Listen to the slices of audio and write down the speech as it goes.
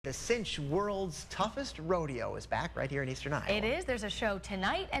The Cinch World's Toughest Rodeo is back right here in Eastern Iowa. It is. There's a show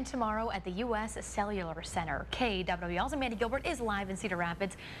tonight and tomorrow at the U.S. Cellular Center. KWL's Amanda Gilbert is live in Cedar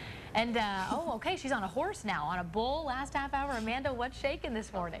Rapids. And, oh, okay, she's on a horse now, on a bull last half hour. Amanda, what's shaking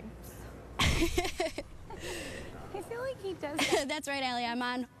this morning? I feel like he does that. That's right, Allie. I'm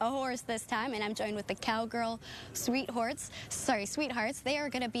on a horse this time, and I'm joined with the cowgirl Sweethearts. They are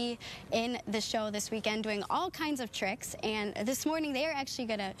going to be in the show this weekend doing all kinds of tricks, and this morning they are actually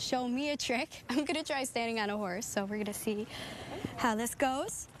going to show me a trick. I'm going to try standing on a horse, so we're going to see how this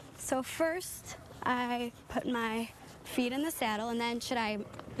goes. So first, I put my feet in the saddle, and then should I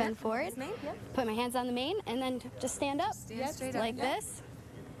bend forward? Put my hands on the mane, and then just stand up. Stand straight up. Like this.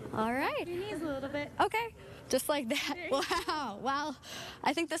 All right. Your knees a little bit. Okay. Just like that. Wow. Well,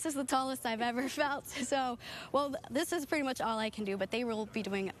 I think this is the tallest I've ever felt. So, well, this is pretty much all I can do, but they will be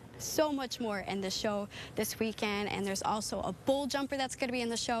doing so much more in the show this weekend. And there's also a bull jumper that's going to be in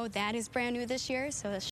the show. That is brand new this year. So